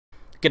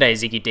G'day,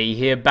 ZiggyD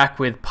here, back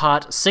with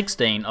part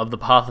 16 of the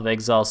Path of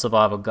Exile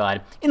Survival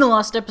Guide. In the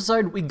last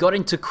episode, we got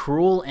into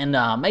Cruel and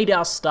made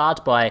our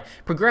start by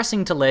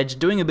progressing to Ledge,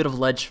 doing a bit of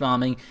ledge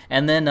farming,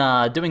 and then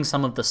doing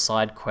some of the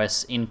side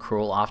quests in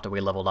Cruel after we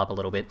leveled up a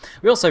little bit.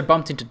 We also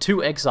bumped into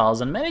 2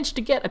 exiles and managed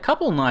to get a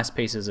couple nice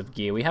pieces of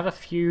gear. We have a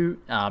few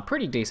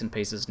pretty decent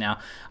pieces now.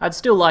 I'd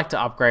still like to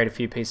upgrade a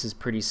few pieces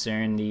pretty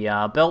soon.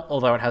 The belt,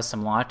 although it has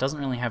some life, doesn't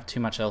really have too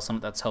much else on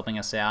it that's helping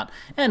us out,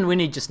 and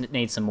we just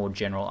need some more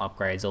general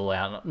upgrades all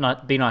out.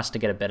 Be nice to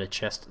get a better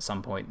chest at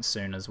some point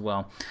soon as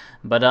well.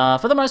 But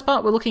for the most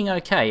part, we're looking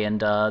okay,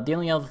 and the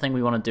only other thing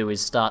we want to do is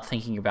start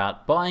thinking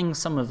about buying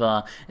some of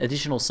the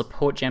additional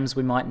support gems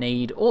we might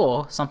need,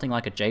 or something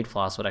like a Jade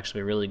Flask would actually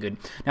be really good.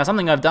 Now,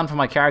 something I've done for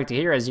my character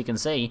here, as you can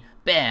see,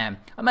 bam!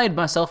 I made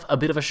myself a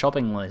bit of a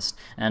shopping list,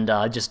 and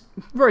just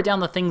wrote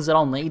down the things that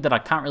I'll need that I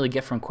can't really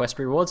get from quest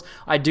rewards.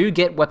 I do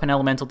get weapon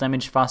elemental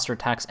damage, faster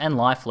attacks, and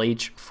life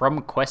leech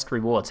from quest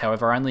rewards.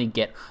 However, I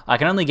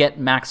can only get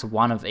max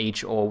 1 of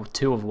each, or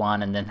 2 of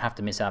one, and then have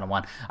to miss out on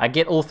 1. I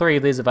get all 3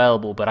 of these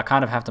available, but I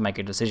kind of have to make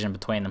a decision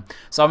between them.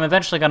 So I'm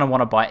eventually going to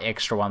want to buy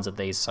extra ones of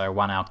these, so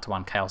 1 alch to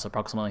 1 chaos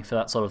approximately for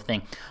that sort of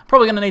thing.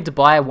 Probably going to need to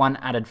buy 1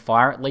 added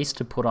fire at least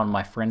to put on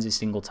my frenzy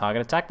single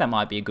target attack. That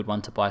might be a good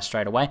one to buy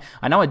straight away.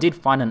 I know I did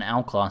find an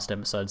alch last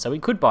episode, so we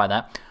could buy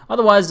that.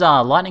 Otherwise,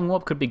 lightning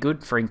warp could be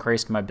good for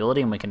increased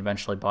mobility, and we can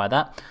eventually buy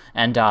that.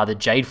 And the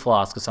Jade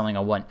Flask is something I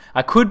want.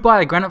 I could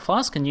buy a Granite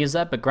Flask and use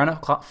that, but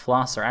Granite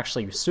Flasks are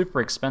actually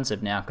super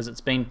expensive now because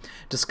it's been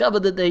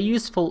discovered that they're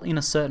useful in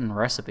a certain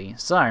recipe.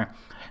 So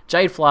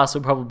Jade Flask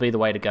will probably be the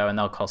way to go, and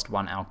they'll cost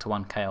 1 alch to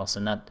 1 chaos,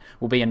 and that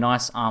will be a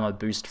nice armor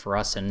boost for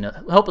us and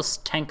help us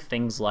tank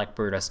things like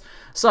Brutus.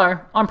 So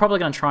I'm probably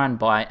going to try and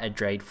buy a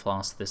Jade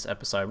Flask this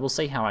episode. We'll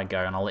see how I go,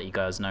 and I'll let you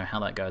guys know how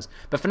that goes.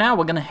 But for now,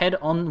 we're going to head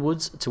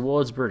onwards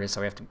towards Brutus,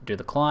 so we have to do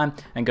the climb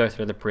and go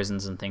through the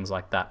prisons and things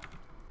like that.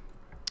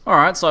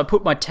 Alright, so I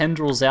put my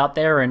tendrils out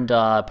there and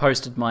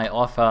posted my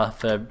offer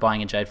for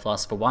buying a Jade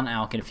Flask for 1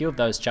 alch in a few of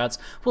those chats.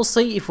 We'll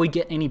see if we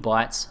get any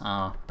bites,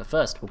 but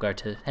first we'll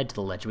head to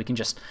the ledge. We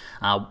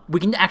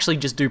can actually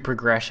just do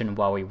progression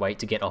while we wait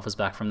to get offers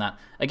back from that.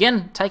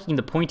 Again, taking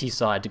the pointy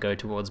side to go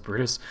towards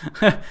Brutus.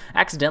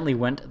 Accidentally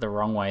went the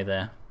wrong way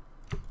there.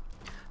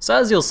 So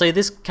as you'll see,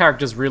 this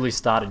character's really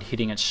started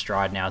hitting its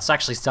stride now. It's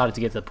actually started to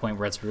get to the point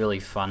where it's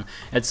really fun.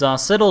 It's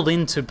settled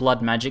into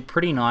blood magic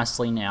pretty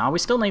nicely now. We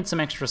still need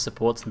some extra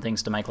supports and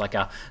things to make like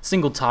a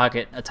single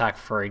target attack,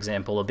 for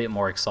example, a bit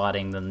more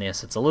exciting than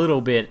this. It's a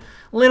little bit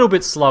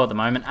slow at the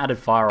moment. Added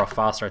fire or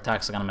faster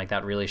attacks are going to make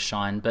that really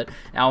shine. But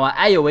our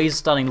AoE is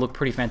starting to look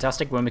pretty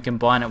fantastic when we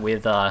combine it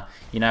with,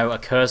 you know, a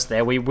curse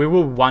there. We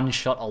will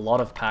one-shot a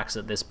lot of packs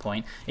at this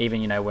point,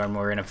 even, you know, when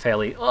we're in a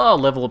fairly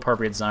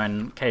level-appropriate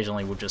zone.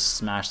 Occasionally we'll just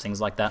smash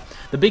things like that.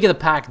 The bigger the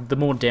pack, the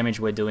more damage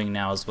we're doing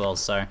now as well,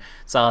 so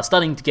it's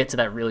starting to get to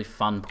that really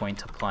fun point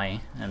to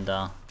play, and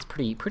it's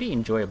pretty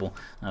enjoyable.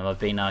 I've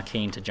been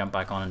keen to jump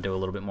back on and do a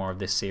little bit more of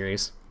this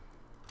series.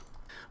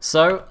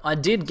 So, I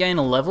did gain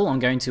a level. I'm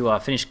going to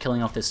finish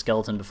killing off this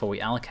skeleton before we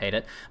allocate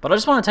it, but I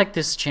just want to take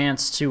this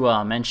chance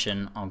to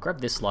mention, I'll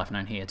grab this life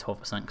node here, 12%,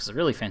 because it's a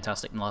really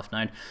fantastic life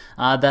node,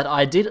 that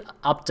I did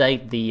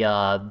update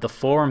the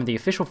forum, the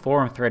official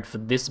forum thread for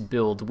this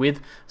build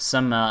with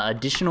some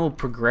additional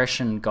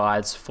progression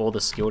guides for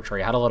the skill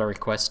tree. I had a lot of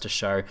requests to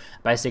show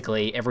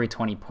basically every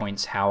 20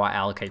 points how I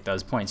allocate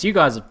those points. You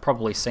guys have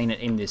probably seen it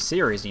in this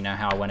series, you know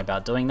how I went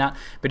about doing that,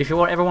 but if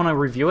you ever want to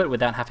review it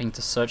without having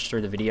to search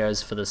through the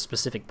videos for the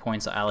specific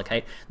points I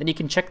allocate, then you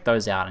can check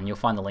those out, and you'll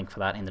find the link for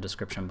that in the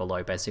description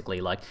below.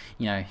 Basically, like,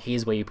 you know,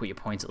 here's where you put your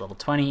points at level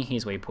 20,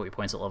 here's where you put your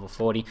points at level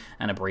 40,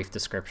 and a brief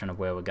description of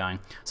where we're going.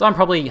 So I'm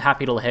probably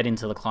happy to head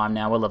into the climb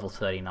now. We're level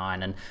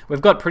 39, and we've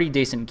got pretty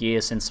decent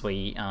gear since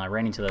we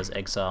ran into those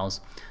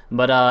exiles.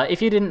 But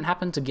if you didn't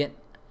happen to get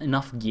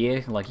enough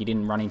gear, like you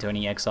didn't run into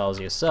any exiles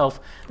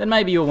yourself, then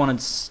maybe you'll want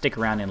to stick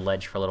around in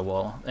Ledge for a little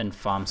while and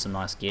farm some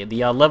nice gear.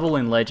 The level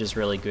in Ledge is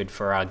really good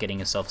for getting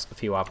yourself a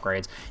few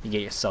upgrades. You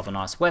get yourself a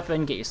nice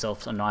weapon, get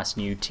yourself a nice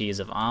new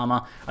tiers of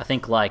armor. I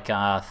think like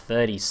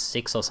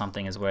 36 or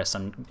something is where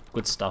some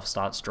good stuff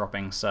starts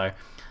dropping, so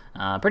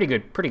pretty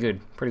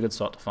good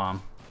spot to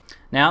farm.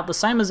 Now, the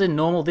same as in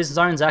normal, this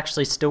zone's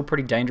actually still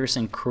pretty dangerous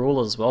and cruel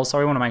as well, so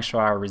we want to make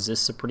sure our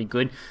resists are pretty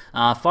good.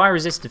 Fire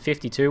resist to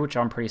 52, which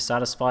I'm pretty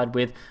satisfied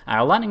with.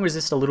 Our lightning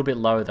resist a little bit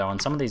low though,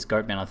 and some of these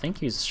goatmen I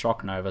think use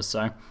shock nova,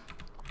 so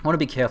I want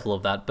to be careful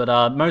of that, but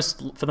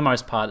for the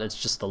most part, it's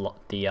just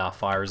the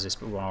fire resist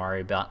we want to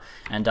worry about,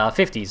 and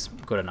 50's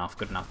good enough.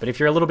 But if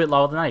you're a little bit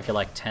lower than that, if you're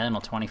like 10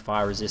 or 20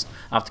 fire resist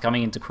after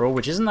coming into Cruel,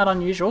 which isn't that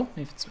unusual,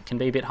 it can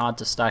be a bit hard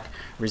to stack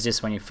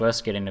resist when you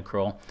first get into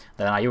Cruel,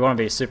 then you want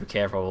to be super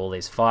careful of all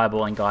these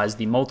fireballing guys.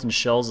 The molten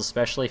shells,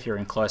 especially if you're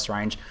in close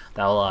range,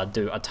 they'll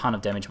do a ton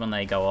of damage when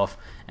they go off,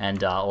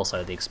 and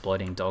also the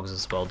exploding dogs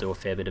as well do a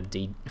fair bit of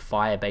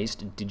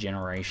fire-based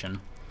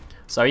degeneration.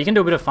 So you can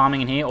do a bit of farming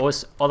in here, or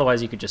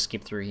otherwise you could just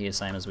skip through here,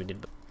 same as we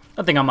did.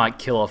 I think I might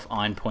kill off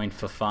Iron Point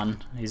for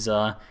fun. He's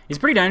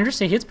pretty dangerous,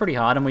 he hits pretty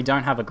hard, and we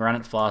don't have a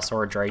Granite Flask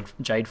or a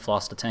Jade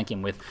Flask to tank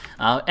him with.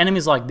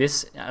 Enemies like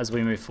this, as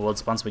we move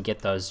forwards, once we get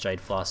those Jade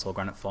Flasks or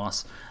Granite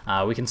Flasks,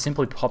 we can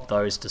simply pop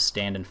those to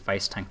stand and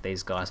face tank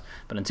these guys.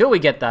 But until we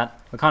get that,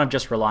 we're kind of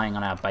just relying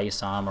on our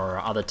base armor or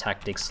other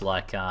tactics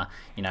like,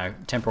 you know,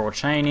 temporal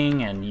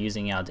chaining and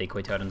using our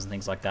decoy totems and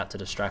things like that to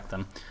distract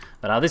them.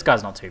 But this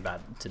guy's not too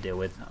bad to deal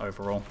with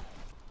overall.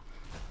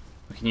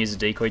 We can use a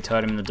decoy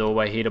totem in the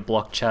doorway here to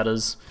block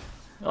Chatters.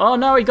 Oh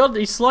no,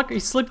 he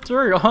slipped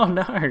through. Oh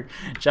no.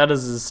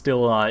 Chatters is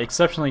still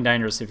exceptionally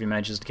dangerous if he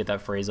manages to get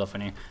that freeze off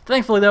on you.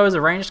 Thankfully though, as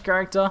a ranged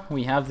character,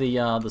 we have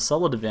the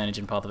solid advantage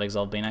in Path of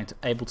Exile, being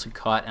able to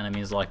kite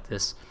enemies like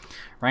this.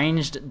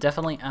 Ranged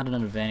definitely added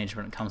an advantage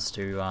when it comes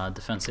to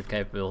defensive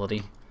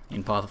capability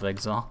in Path of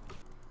Exile.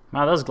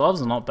 Wow, those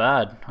gloves are not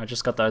bad. I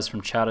just got those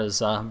from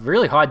Chatters.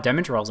 Really high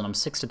damage rolls on them,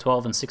 6 to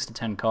 12 and 6 to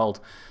 10 cold.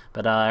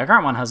 But our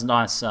current one has a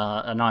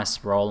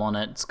nice roll on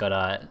it. It's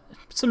got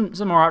some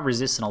alright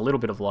resist and a little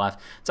bit of life.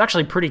 It's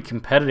actually pretty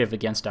competitive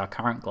against our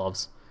current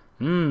gloves.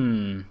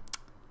 Could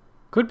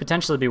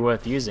potentially be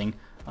worth using.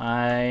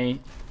 Yeah,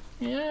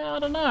 I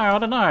don't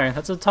know.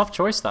 That's a tough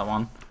choice, that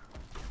one.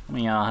 Let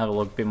me have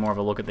a bit more of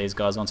a look at these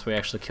guys once we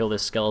actually kill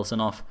this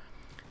skeleton off.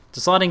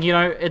 Deciding, you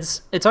know,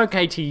 it's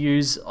okay to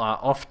use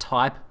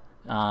off-type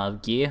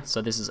gear, so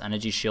this is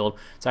energy shield.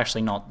 It's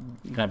actually not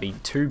going to be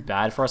too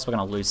bad for us. We're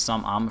going to lose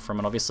some armor from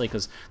it, obviously,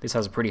 because this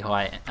has a pretty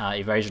high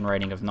evasion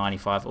rating of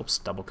 95. Oops,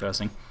 double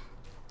cursing.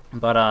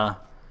 But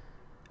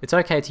it's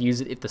okay to use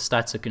it if the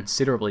stats are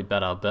considerably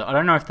better, but I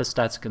don't know if the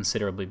stats are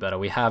considerably better.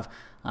 We have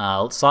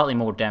slightly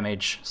more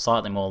damage,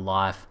 slightly more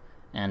life,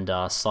 and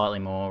slightly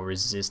more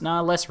resist.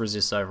 No, less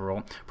resist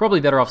overall. Probably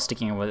better off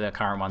sticking with our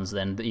current ones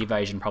then. The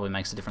evasion probably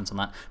makes a difference on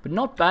that. But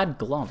not bad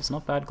gloves,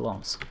 not bad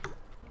gloves.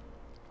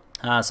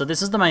 So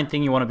this is the main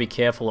thing you want to be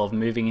careful of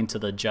moving into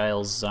the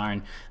jail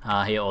zone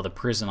here, or the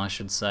prison, I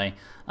should say.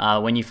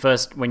 When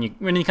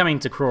you're coming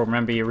into Cruel,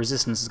 remember your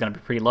resistance is going to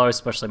be pretty low,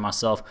 especially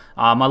myself.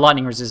 My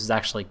lightning resist is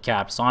actually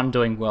capped, so I'm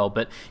doing well.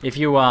 But if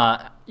you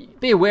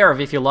be aware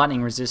of if your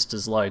lightning resist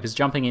is low, because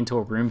jumping into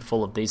a room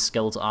full of these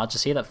skeletal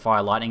archers here that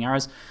fire lightning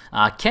arrows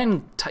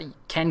can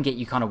get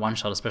you kind of one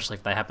shot, especially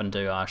if they happen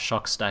to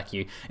shock stack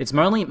you. It's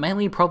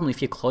mainly a problem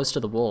if you're close to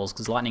the walls,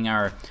 because lightning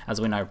arrow,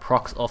 as we know,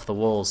 procs off the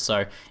walls.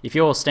 So if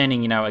you're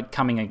standing, you know,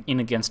 coming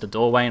in against a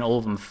doorway and all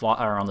of them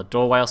fire on the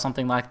doorway or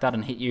something like that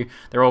and hit you,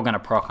 they're all going to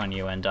proc on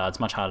you, and it's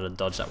much harder to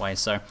dodge that way.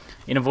 So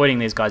in avoiding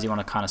these guys, you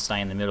want to kind of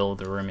stay in the middle of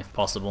the room if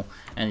possible,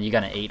 and you're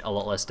going to eat a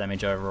lot less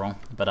damage overall.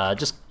 But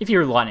just if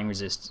your lightning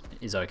resist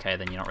is okay,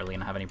 then you're not really going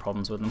to have any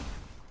problems with them.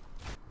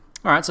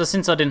 Alright, so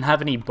since I didn't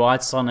have any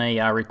bites on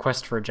a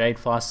request for a Jade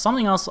Flask,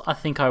 something else I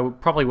think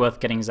probably worth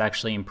getting is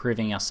actually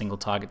improving our single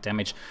target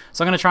damage.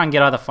 So I'm going to try and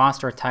get either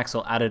faster attacks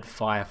or added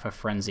fire for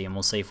Frenzy, and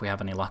we'll see if we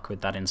have any luck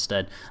with that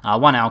instead.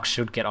 One Alch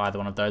should get either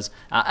one of those.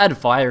 Added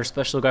fire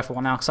especially will go for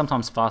one Alch.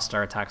 Sometimes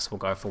faster attacks will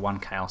go for one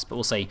Chaos, but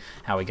we'll see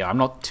how we go. I'm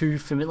not too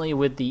familiar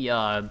with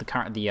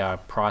the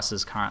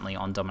prices currently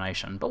on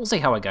Domination, but we'll see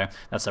how I go.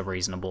 That's a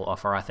reasonable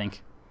offer, I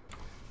think.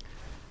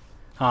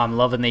 I'm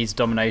loving these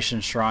domination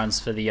shrines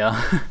for the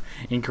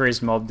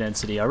increased mob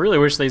density. I really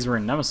wish these were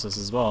in Nemesis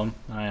as well.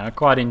 I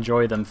quite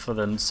enjoy them for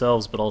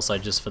themselves, but also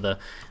just for the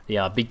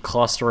big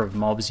cluster of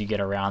mobs you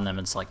get around them.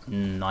 It's like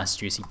nice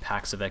juicy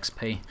packs of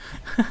XP.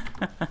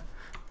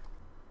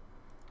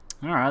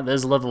 Alright,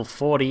 there's level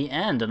 40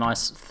 and a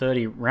nice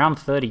round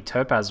 30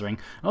 topaz ring.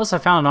 I also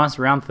found a nice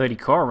round 30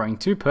 coral ring.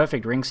 2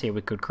 perfect rings here we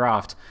could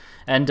craft.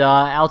 And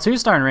our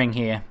 2-stone ring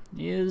here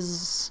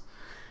is...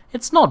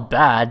 It's not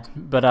bad,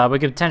 but we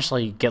could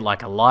potentially get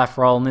like a life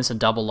roll on this, a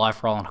double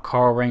life roll on a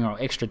coral ring, or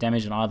extra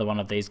damage on either one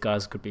of these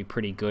guys could be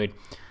pretty good.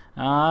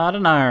 I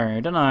don't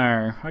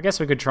know. I guess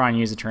we could try and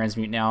use a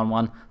transmute now on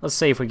one. Let's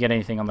see if we get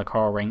anything on the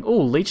coral ring.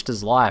 Ooh, leeched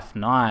his life.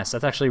 Nice.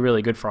 That's actually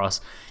really good for us.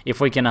 If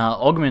we can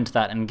augment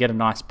that and get a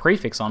nice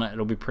prefix on it,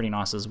 it'll be pretty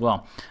nice as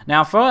well.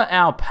 Now, for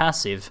our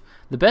passive,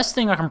 the best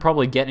thing I can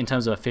probably get in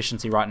terms of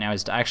efficiency right now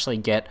is to actually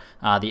get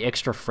the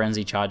extra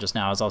frenzy charges.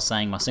 Now, as I was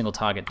saying, my single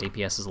target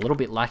DPS is a little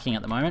bit lacking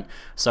at the moment.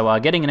 So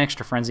getting an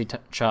extra frenzy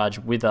charge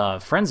with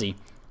frenzy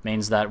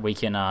means that we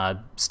can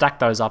stack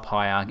those up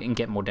higher and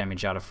get more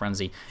damage out of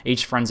frenzy.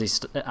 Each frenzy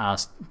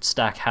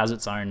stack has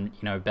its own,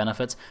 you know,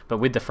 benefits, but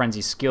with the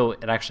frenzy skill,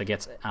 it actually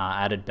gets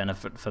added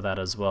benefit for that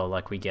as well.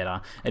 Like we get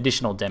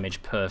additional damage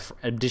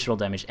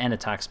and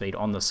attack speed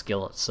on the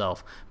skill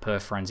itself per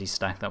frenzy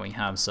stack that we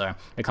have. So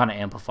it kind of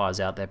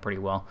amplifies out there pretty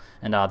well,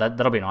 and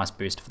that'll be a nice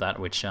boost for that.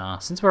 Which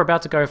since we're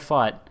about to go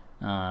fight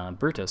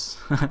Brutus,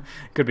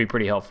 could be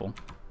pretty helpful.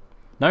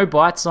 No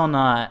bites on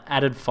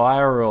added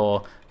fire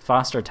or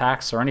faster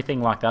attacks or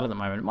anything like that at the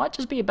moment. It might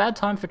just be a bad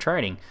time for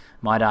trading.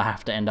 Might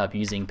have to end up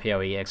using PoE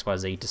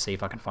XYZ to see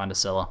if I can find a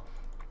seller.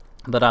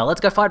 But let's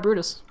go fight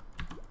Brutus.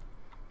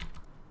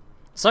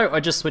 So I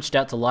just switched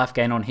out to life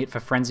gain on hit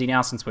for Frenzy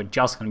now, since we're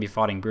just going to be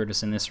fighting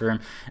Brutus in this room,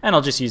 and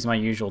I'll just use my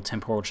usual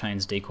Temporal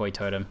Chains decoy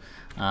totem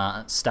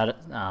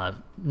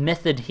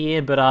method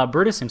here. But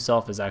Brutus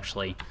himself is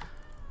actually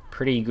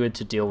pretty good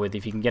to deal with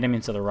if you can get him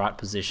into the right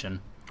position.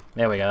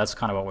 There we go, that's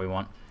kind of what we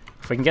want.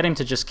 If we can get him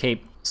to just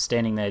keep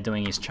standing there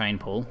doing his chain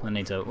pull, I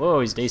need to...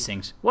 Whoa, he's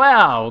desynced.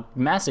 Wow,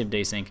 massive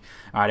desync.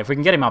 Alright, if we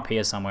can get him up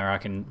here somewhere, I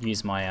can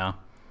use my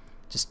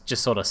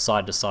just sort of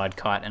side-to-side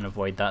kite and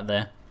avoid that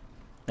there.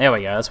 There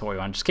we go, that's what we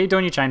want. Just keep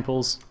doing your chain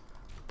pulls.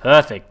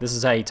 Perfect, this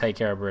is how you take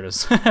care of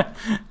Brutus.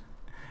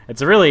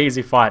 It's a really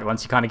easy fight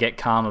once you kind of get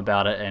calm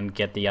about it and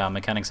get the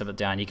mechanics of it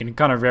down. You can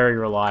kind of very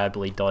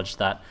reliably dodge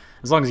that,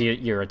 as long as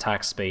your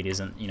attack speed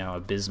isn't, you know,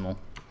 abysmal.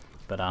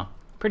 But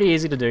pretty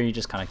easy to do. You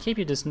just kind of keep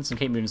your distance and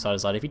keep moving side to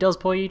side. If he does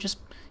pull you, just,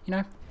 you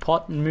know,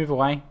 pot and move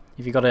away.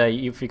 If you've got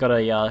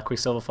a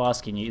Quicksilver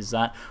Flask, you can use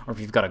that. Or if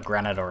you've got a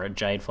Granite or a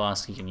Jade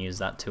Flask, you can use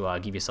that to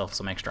give yourself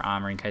some extra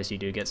armor in case you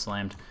do get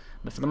slammed.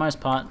 But for the most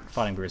part,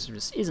 fighting Brutus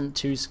just isn't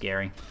too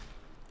scary.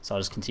 So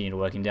I'll just continue to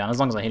work him down. As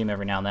long as I hit him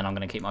every now and then, I'm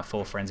going to keep my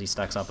 4 Frenzy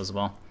stacks up as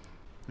well.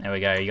 There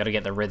we go. You got to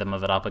get the rhythm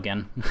of it up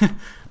again.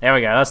 There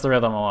we go. That's the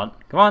rhythm I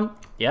want. Come on.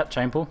 Yep,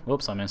 chain pull.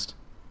 Whoops, I missed.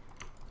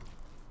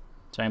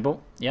 Chain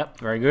pull. Yep,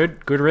 very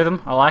good. Good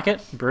rhythm. I like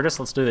it. Brutus,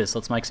 let's do this.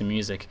 Let's make some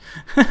music.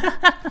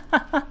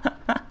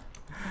 I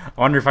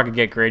wonder if I could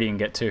get greedy and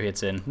get 2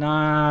 hits in.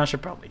 Nah, I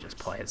should probably just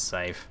play it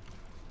safe.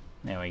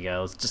 There we go.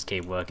 Let's just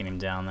keep working him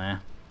down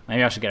there.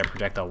 Maybe I should get a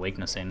projectile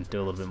weakness in. Do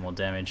a little bit more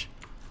damage.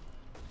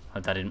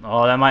 Hope that didn't...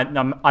 Oh, that might...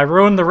 I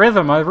ruined the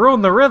rhythm. I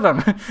ruined the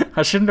rhythm.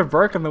 I shouldn't have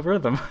broken the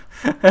rhythm.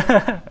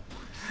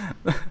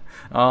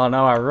 Oh,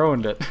 no, I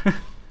ruined it.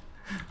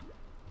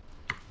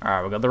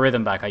 Alright, we got the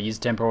rhythm back. I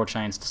used temporal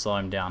chains to slow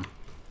him down.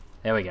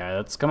 There we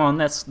go. Come on,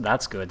 that's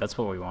good. That's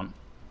what we want.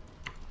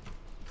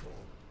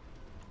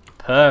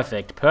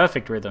 Perfect.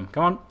 Perfect rhythm.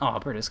 Come on. Oh,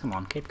 Brutus, come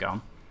on. Keep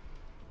going.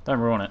 Don't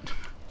ruin it.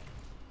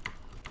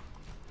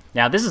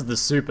 Now, this is the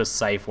super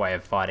safe way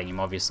of fighting him,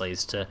 obviously,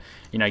 is to,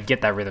 you know,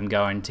 get that rhythm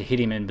going, to hit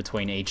him in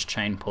between each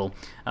chain pull.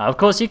 Of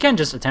course, you can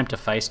just attempt to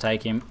face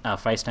tank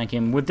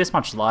him. With this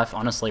much life,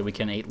 honestly, we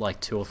can eat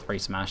like 2 or 3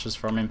 smashes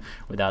from him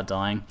without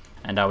dying.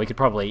 And we could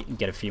probably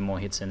get a few more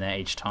hits in there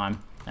each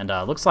time. And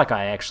looks like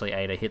I actually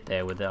ate a hit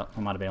there without... I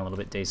might have been a little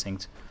bit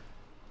desynced.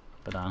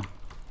 But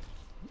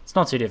it's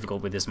not too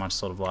difficult with this much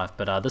sort of life.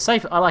 But I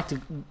like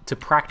to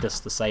practice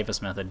the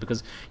safest method,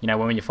 because, you know,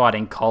 when you're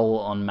fighting Cole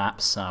on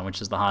maps,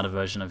 which is the harder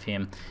version of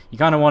him, you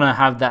kind of want to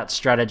have that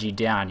strategy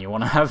down. You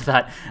want to have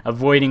that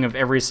avoiding of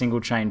every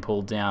single chain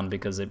pull down,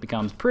 because it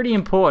becomes pretty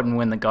important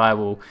when the guy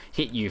will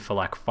hit you for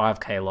like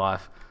 5k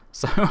life.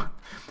 So,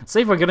 let's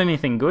see if we got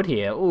anything good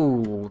here.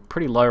 Ooh,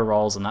 pretty low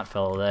rolls on that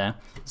fella there.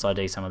 So I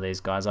do some of these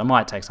guys. I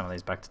might take some of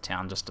these back to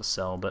town just to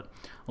sell, but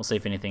we'll see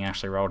if anything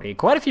actually rolled here.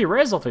 Quite a few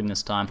rares off him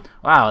this time.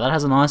 Wow, that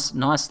has a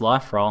nice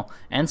life roll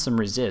and some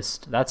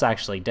resist. That's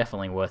actually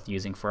definitely worth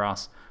using for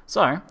us.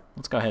 So,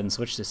 let's go ahead and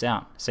switch this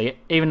out. See,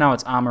 even though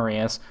it's armor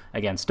ES,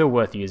 again, still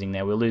worth using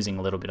there. We're losing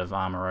a little bit of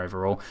armor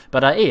overall,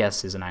 but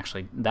ES isn't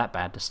actually that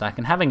bad to stack,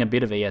 and having a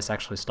bit of ES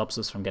actually stops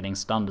us from getting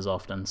stunned as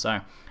often, so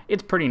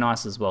it's pretty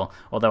nice as well.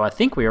 Although I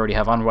think we already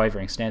have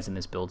Unwavering Stance in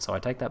this build, so I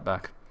take that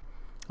back.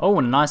 Oh,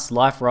 and a nice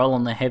life roll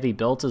on the heavy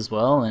belt as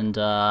well, and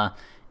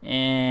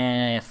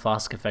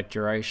Flask Effect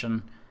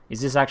Duration. Is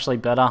this actually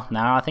better?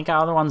 No, I think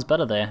our other one's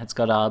better there. It's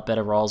got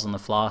better rolls on the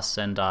flasks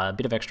and a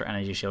bit of extra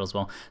energy shield as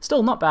well.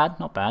 Still not bad,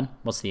 not bad.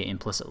 What's the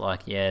implicit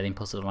like? Yeah, the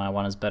implicit on our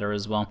one is better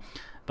as well.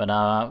 But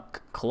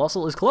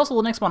Colossal, is Colossal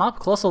the next one up?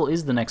 Colossal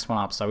is the next one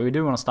up, so we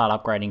do want to start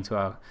upgrading to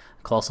our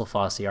Colossal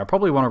fast here. I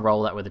probably want to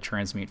roll that with a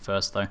Transmute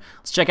first, though.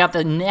 Let's check out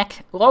the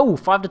neck. Oh,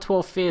 5 to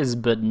 12 Fizz,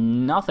 but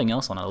nothing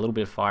else on it. A little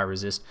bit of Fire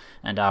Resist.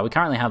 And we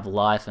currently have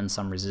Life and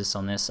some Resist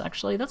on this.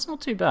 Actually, that's not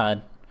too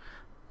bad.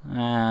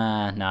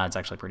 No, it's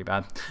actually pretty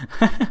bad.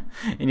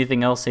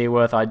 Anything else here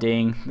worth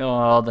IDing?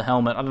 Oh, the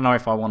helmet. I don't know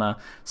if I want to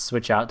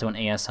switch out to an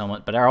ES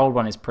helmet, but our old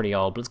one is pretty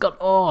old. But it's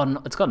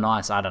got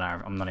nice. I don't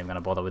know. I'm not even going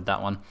to bother with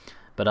that one.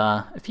 But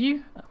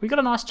we got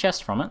a nice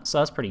chest from it, so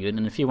that's pretty good.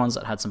 And a few ones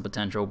that had some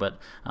potential, but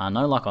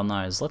no luck on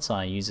those. Let's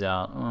use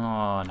our...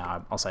 Oh,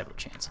 no, I'll save the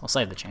chance. I'll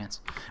save the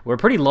chance. We're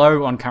pretty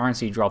low on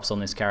currency drops on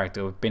this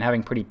character. We've been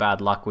having pretty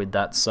bad luck with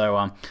that,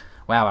 so...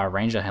 Wow, our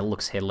Ranger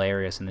looks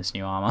hilarious in this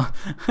new armor.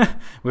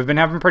 We've been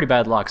having pretty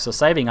bad luck, so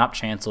saving up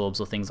Chance Orbs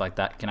or things like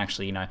that can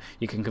actually, you know,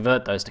 you can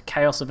convert those to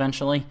Chaos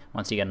eventually.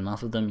 Once you get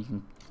enough of them, you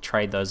can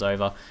trade those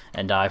over.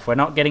 And if we're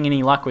not getting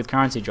any luck with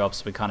currency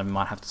drops, we kind of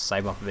might have to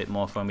save up a bit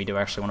more for when we do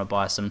actually want to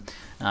buy some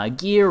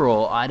gear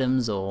or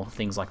items or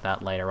things like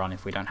that later on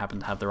if we don't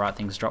happen to have the right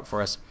things drop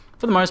for us.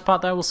 For the most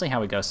part, though, we'll see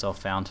how we go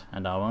self-found,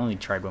 and we'll only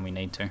trade when we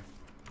need to.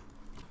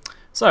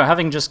 So,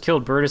 having just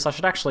killed Brutus, I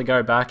should actually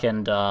go back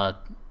and...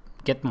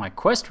 get my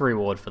quest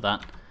reward for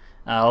that.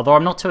 Although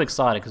I'm not too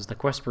excited because the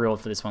quest reward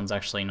for this one's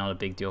actually not a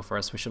big deal for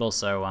us. We should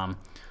also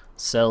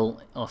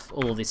sell off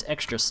all of this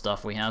extra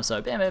stuff we have.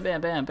 So bam, bam,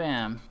 bam, bam,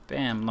 bam,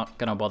 bam. I'm not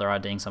going to bother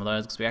IDing some of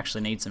those because we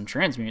actually need some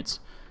transmutes.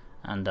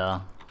 And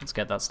let's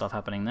get that stuff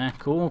happening there.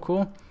 Cool,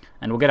 cool.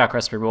 And we'll get our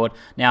quest reward.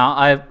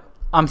 Now,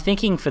 I'm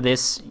thinking for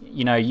this,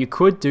 you know, you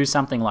could do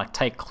something like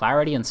take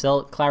Clarity and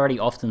sell it. Clarity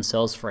often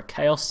sells for a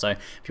Chaos, so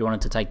if you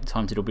wanted to take the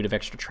time to do a bit of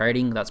extra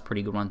trading, that's a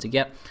pretty good one to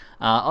get.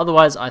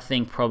 Otherwise, I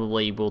think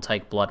probably we'll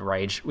take Blood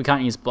Rage. We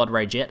can't use Blood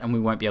Rage yet, and we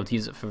won't be able to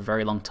use it for a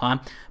very long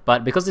time.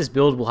 But because this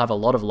build will have a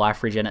lot of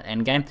life regen at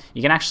endgame,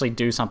 you can actually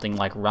do something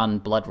like run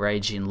Blood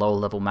Rage in lower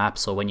level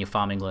maps or when you're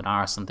farming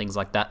Lunaris and things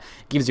like that.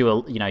 It gives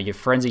you your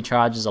frenzy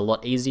charge is a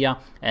lot easier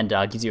and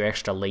gives you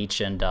extra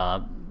leech and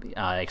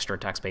extra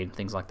attack speed and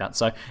things like that.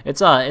 So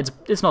it's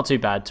not too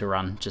bad to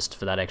run just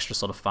for that extra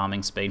sort of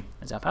farming speed.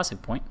 It's our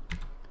passive point.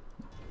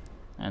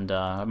 And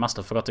I must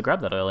have forgot to grab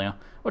that earlier.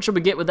 What should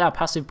we get with our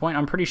passive point?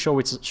 I'm pretty sure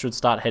we should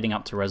start heading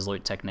up to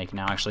Resolute Technique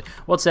now, actually.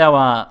 What's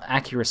our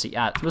accuracy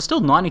at? We're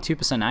still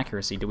 92%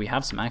 accuracy. Do we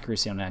have some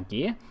accuracy on our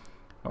gear?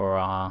 Or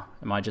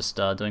am I just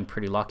doing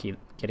pretty lucky,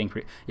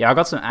 Yeah, I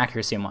got some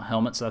accuracy on my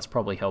helmet, so that's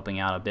probably helping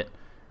out a bit.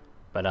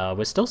 But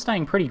we're still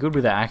staying pretty good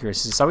with our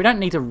accuracy, so we don't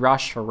need to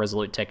rush for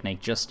Resolute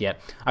Technique just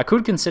yet. I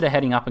could consider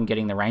heading up and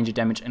getting the Ranger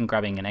damage and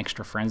grabbing an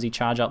extra Frenzy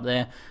charge up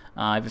there.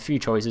 I have a few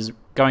choices.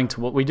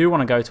 We do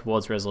want to go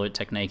towards Resolute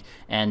Technique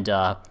and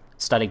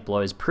Static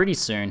Blows pretty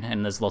soon,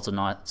 and there's lots of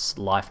nice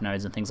life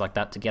nodes and things like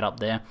that to get up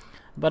there.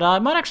 But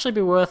it might actually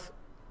be worth...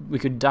 We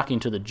could duck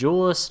into the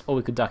Duelist, or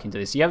we could duck into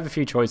this. You have a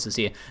few choices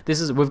here.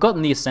 We've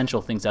gotten the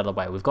essential things out of the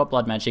way. We've got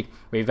Blood Magic.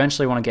 We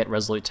eventually want to get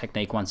Resolute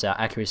Technique once our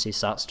accuracy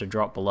starts to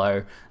drop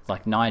below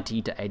like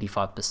 90 to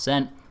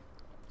 85%.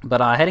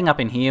 But heading up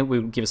in here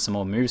will give us some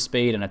more move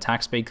speed, and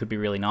attack speed could be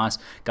really nice.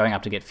 Going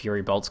up to get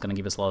Fury Bolt's going to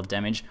give us a lot of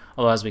damage.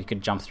 Otherwise, we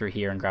could jump through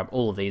here and grab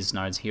all of these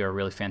nodes here are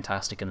really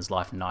fantastic, and there's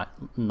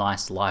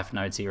nice life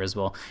nodes here as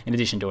well, in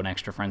addition to an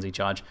extra Frenzy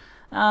charge.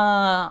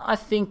 I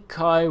think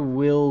I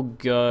will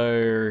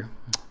go...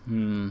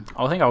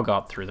 I think I'll go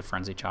up through the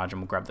Frenzy charge,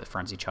 and we'll grab the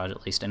Frenzy charge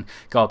at least, and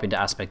go up into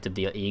Aspect of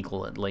the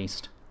Eagle at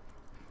least.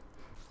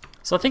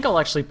 So I think I'll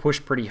actually push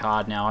pretty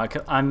hard now.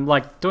 I'm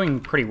like doing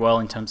pretty well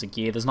in terms of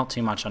gear. There's not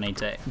too much I need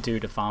to do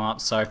to farm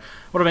up. So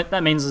what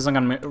that means is I'm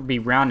going to be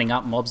rounding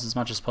up mobs as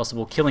much as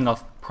possible, killing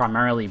off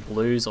primarily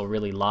blues or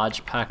really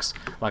large packs.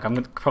 Like I'm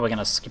probably going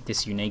to skip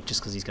this unique just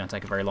because he's going to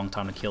take a very long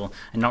time to kill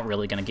and not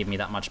really going to give me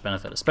that much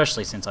benefit,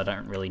 especially since I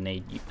don't really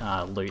need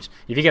loot.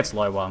 If he gets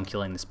low while I'm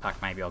killing this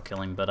pack, maybe I'll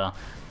kill him. But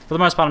for the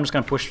most part, I'm just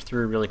going to push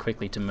through really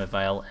quickly to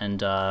Merveil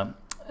and...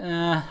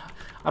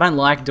 I don't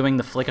like doing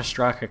the Flicker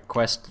Striker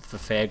quest for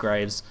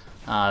Fairgraves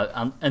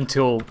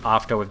until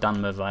after we've done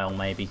Merveil,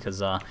 maybe, because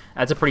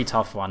that's a pretty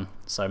tough one.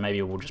 So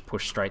maybe we'll just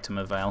push straight to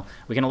Merveil.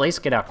 We can at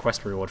least get our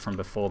quest reward from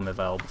before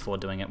Merveil, before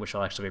doing it, which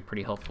will actually be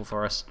pretty helpful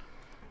for us.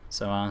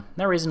 So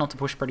no reason not to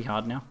push pretty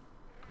hard now.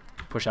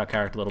 Push our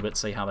character a little bit,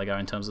 see how they go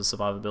in terms of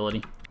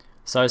survivability.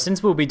 So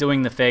since we'll be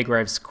doing the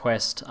Fairgraves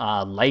quest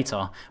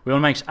later, we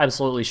want to make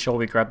absolutely sure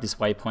we grab this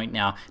waypoint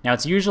now. Now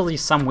it's usually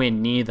somewhere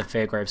near the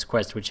Fairgraves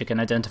quest, which you can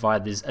identify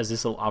as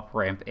this little up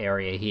ramp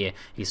area here.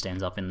 He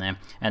stands up in there.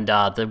 And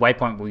the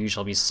waypoint will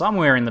usually be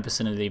somewhere in the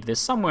vicinity of this,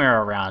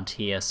 somewhere around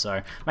here,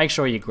 so make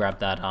sure you grab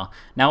that.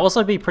 Now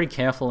also be pretty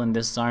careful in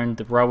this zone.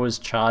 The rowers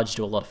charge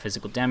do a lot of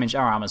physical damage.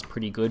 Our armor's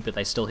pretty good, but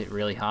they still hit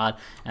really hard.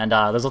 And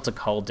there's lots of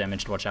cold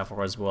damage to watch out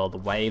for as well. The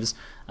waves,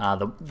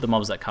 the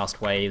mobs that cast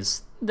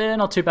waves, they're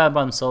not too bad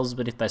by themselves,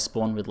 but if they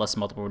spawn with less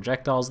multiple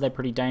projectiles, they're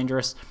pretty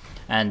dangerous.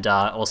 And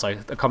also,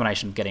 a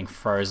combination of getting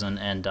frozen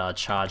and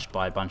charged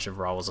by a bunch of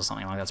rowers or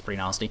something like that's pretty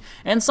nasty.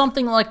 And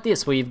something like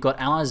this, where you've got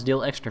allies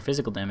deal extra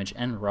physical damage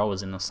and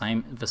rowers in the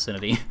same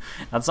vicinity.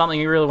 That's something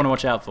you really want to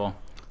watch out for.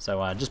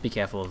 So just be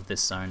careful of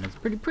this zone. It's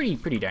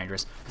pretty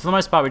dangerous. For the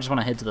most part, we just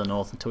want to head to the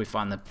north until we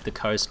find the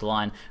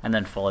coastline, and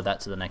then follow that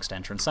to the next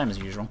entrance, same as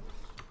usual.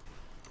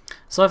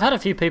 So I've had a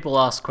few people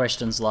ask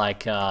questions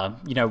like,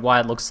 you know, why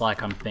it looks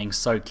like I'm being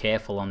so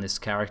careful on this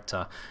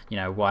character. You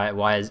know, why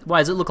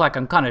does it look like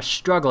I'm kind of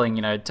struggling,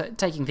 you know,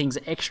 taking things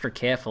extra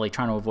carefully,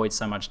 trying to avoid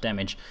so much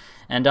damage.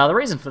 And the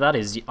reason for that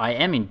is I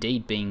am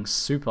indeed being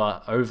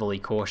super overly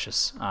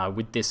cautious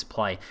with this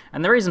play.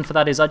 And the reason for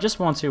that is I just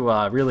want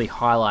to really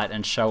highlight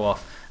and show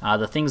off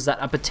the things that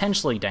are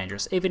potentially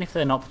dangerous, even if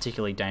they're not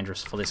particularly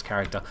dangerous for this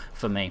character,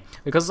 for me.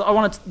 Because I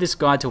wanted this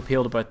guide to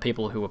appeal to both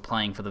people who are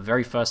playing for the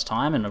very first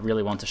time, and I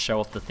really want to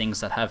show off the things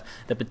that have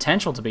the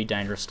potential to be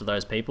dangerous to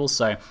those people.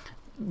 So,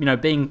 you know,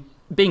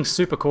 being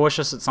super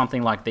cautious at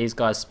something like these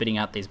guys spitting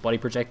out these body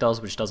projectiles,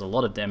 which does a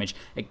lot of damage.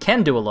 It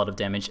can do a lot of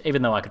damage,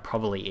 even though I could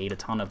probably eat a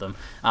ton of them.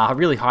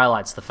 Really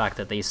highlights the fact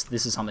that this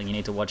is something you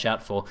need to watch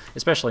out for,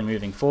 especially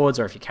moving forwards,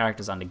 or if your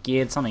character's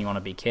under-geared, something you want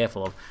to be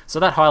careful of. So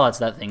that highlights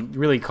that thing.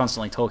 Really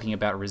constantly talking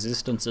about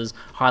resistances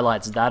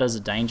highlights that as a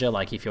danger,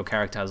 like if your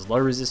character has low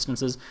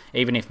resistances,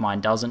 even if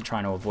mine doesn't,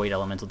 trying to avoid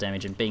elemental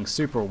damage and being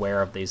super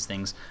aware of these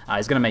things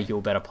is going to make you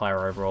a better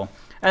player overall.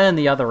 And then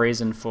the other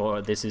reason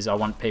for this is I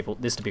want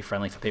this to be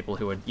friendly for people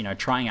who are, you know,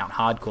 trying out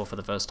hardcore for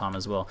the first time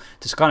as well.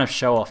 To kind of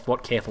show off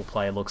what careful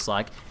play looks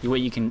like,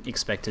 what you can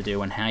expect to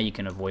do, and how you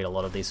can avoid a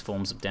lot of these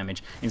forms of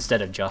damage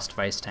instead of just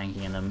face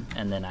tanking in them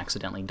and then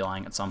accidentally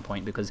dying at some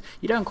point because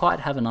you don't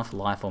quite have enough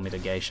life or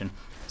mitigation.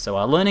 So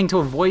learning to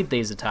avoid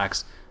these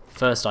attacks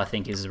first, I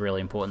think, is a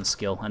really important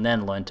skill, and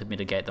then learn to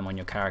mitigate them on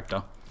your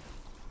character.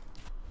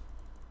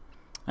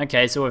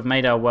 Okay, so we've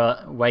made our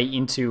way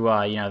into,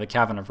 you know, the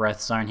Cavern of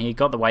Wrath zone here.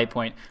 Got the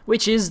waypoint,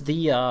 which is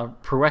the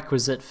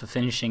prerequisite for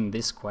finishing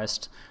this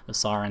quest, the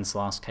Siren's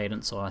Last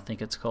Cadence, or I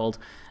think it's called.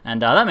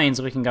 And that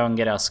means we can go and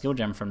get our skill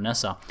gem from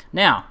Nessa.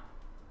 Now,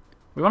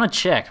 we want to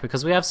check,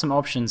 because we have some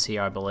options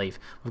here, I believe.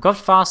 We've got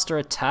faster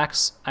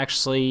attacks.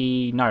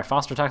 Actually, no,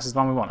 faster attacks is the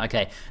one we want.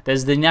 Okay,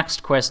 there's the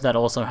next quest that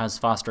also has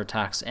faster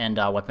attacks and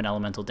weapon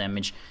elemental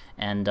damage.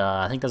 And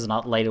I think there's a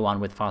later one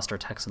with faster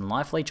attacks and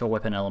life leech, or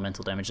weapon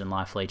elemental damage and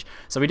life leech.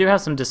 So we do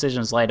have some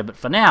decisions later, but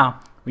for now,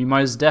 we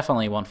most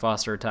definitely want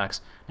faster attacks.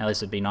 Now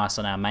this would be nice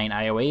on our main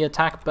AoE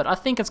attack, but I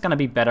think it's going to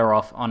be better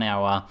off on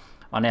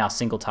our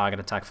single target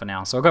attack for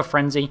now. So I've got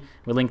Frenzy,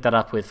 we link that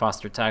up with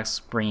faster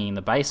attacks, bringing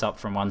the base up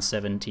from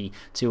 170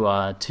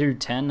 to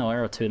 210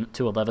 or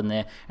 211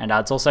 there, and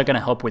it's also going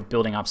to help with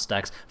building up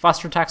stacks.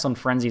 Faster attacks on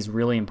Frenzy is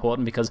really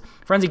important because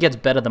Frenzy gets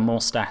better the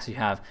more stacks you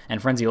have,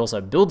 and Frenzy also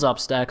builds up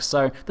stacks,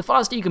 so the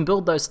faster you can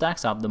build those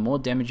stacks up, the more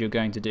damage you're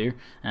going to do,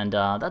 and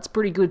that's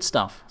pretty good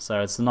stuff.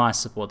 So it's a nice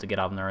support to get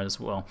up in there as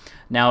well.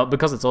 Now,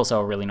 because it's also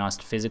a really nice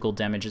physical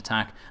damage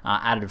attack,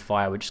 added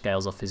fire, which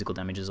scales off physical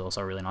damage, is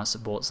also a really nice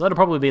support. So that'll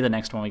probably be the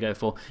next one we go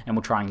for, and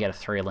we'll try and get a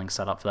 3-link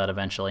set up for that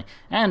eventually,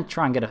 and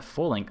try and get a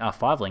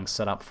 5-link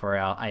set up for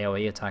our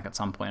AoE attack at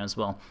some point as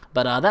well.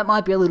 But that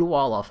might be a little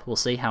while off. We'll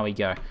see how we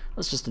go.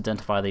 Let's just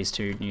identify these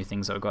two new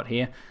things that we've got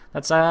here.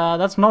 That's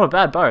not a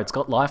bad bow. It's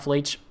got life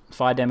leech,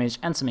 fire damage,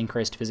 and some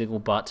increased physical,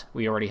 but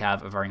we already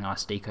have a very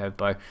nice decurve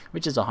bow,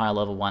 which is a higher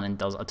level one and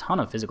does a ton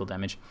of physical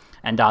damage.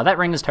 And that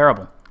ring is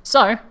terrible.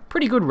 So,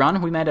 pretty good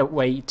run. We made our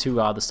way to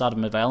the start of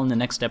Merveil. In the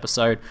next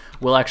episode,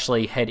 we'll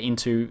actually head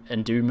into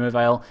and do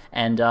Merveil,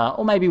 and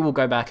or maybe we'll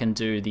go back and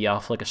do the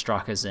Flicker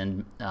Strikers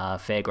and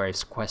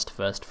Fairgrave's quest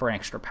first for an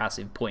extra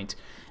passive point.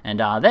 And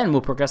then we'll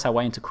progress our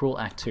way into Cruel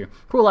Act 2.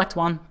 Cruel Act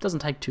 1 doesn't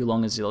take too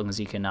long as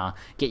you can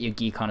get your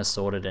gear kind of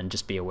sorted and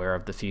just be aware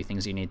of the few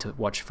things you need to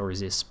watch for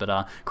resists.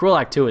 But Cruel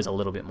Act 2 is a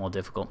little bit more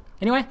difficult.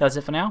 Anyway, that's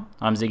it for now.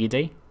 I'm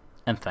ZiggyD,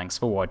 and thanks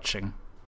for watching.